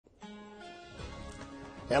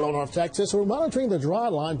Hello, North Texas. We're monitoring the dry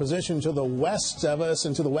line position to the west of us,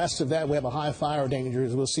 and to the west of that, we have a high fire danger,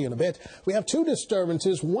 as we'll see in a bit. We have two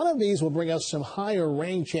disturbances. One of these will bring us some higher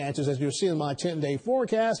rain chances, as you'll see in my 10-day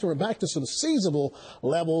forecast. We're back to some seasonable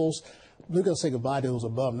levels. We're going to say goodbye to those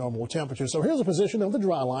above normal temperatures. So here's the position of the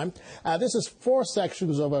dry line. This is four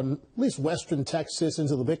sections of at least western Texas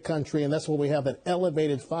into the big country, and that's where we have that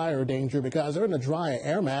elevated fire danger because they're in a dry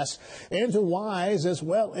air mass. Into Wise as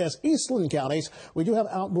well as eastern counties, we do have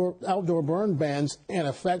outdoor burn bans in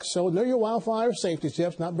effect. So know your wildfire safety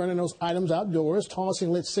tips, not burning those items outdoors,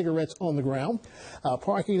 tossing lit cigarettes on the ground,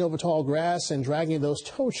 parking over tall grass, and dragging those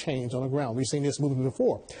tow chains on the ground. We've seen this movie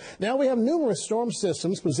before. Now we have numerous storm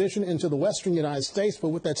systems positioned into the western United States, but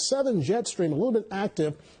with that southern jet stream a little bit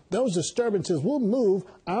active, those disturbances will move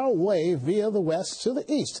our way via the west to the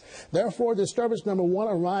east. Therefore, disturbance number one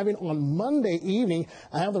arriving on Monday evening.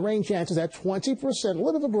 I have the rain chances at 20%, a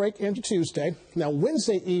little bit of a break into Tuesday. Now,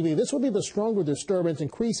 Wednesday evening, this will be the stronger disturbance,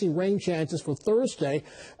 increasing rain chances for Thursday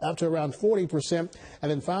up to around 40%.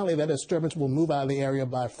 And then finally, that disturbance will move out of the area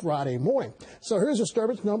by Friday morning. So here's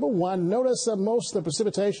disturbance number one. Notice most of the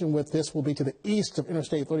precipitation with this will be to the east of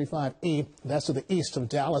Interstate 35E. That's to the east of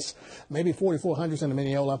Dallas, maybe 4400s into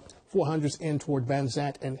Mineola, 400s in toward Van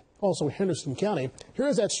Zant and also Henderson County.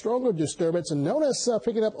 Here's that stronger disturbance, and notice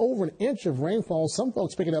picking up over an inch of rainfall. Some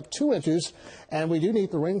folks picking up 2 inches, and we do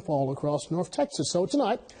need the rainfall across North Texas. So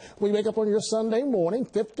tonight, we wake up on your Sunday morning,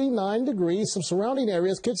 59 degrees. Some surrounding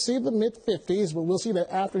areas could see the mid-50s, but we'll see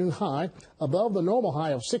that afternoon high above the normal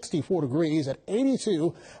high of 64 degrees at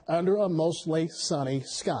 82 under a mostly sunny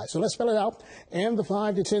sky. So let's spell it out and the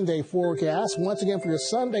 5 to 10 day forecast. Once again for your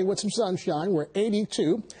Sunday with some sunshine, we're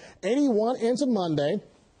 82, 81 into Monday.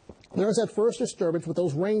 There's that first disturbance with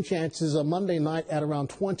those rain chances Monday night at around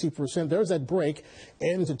 20%. There's that break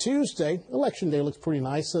into Tuesday. Election day looks pretty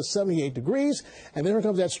nice, 78 degrees. And then here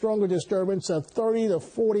comes that stronger disturbance, 30 to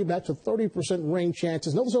 40, back to 30% rain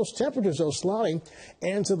chances. Notice those temperatures, though, sliding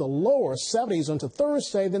into the lower 70s onto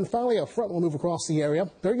Thursday. Then finally, a front will move across the area.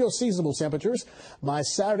 There you go, seasonable temperatures. By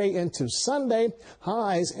Saturday into Sunday,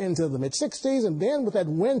 highs into the mid-60s. And then with that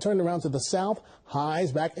wind turning around to the south,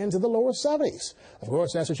 highs back into the lower 70s. Of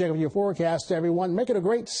course, that's a check of your forecast, everyone. Make it a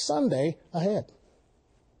great Sunday ahead.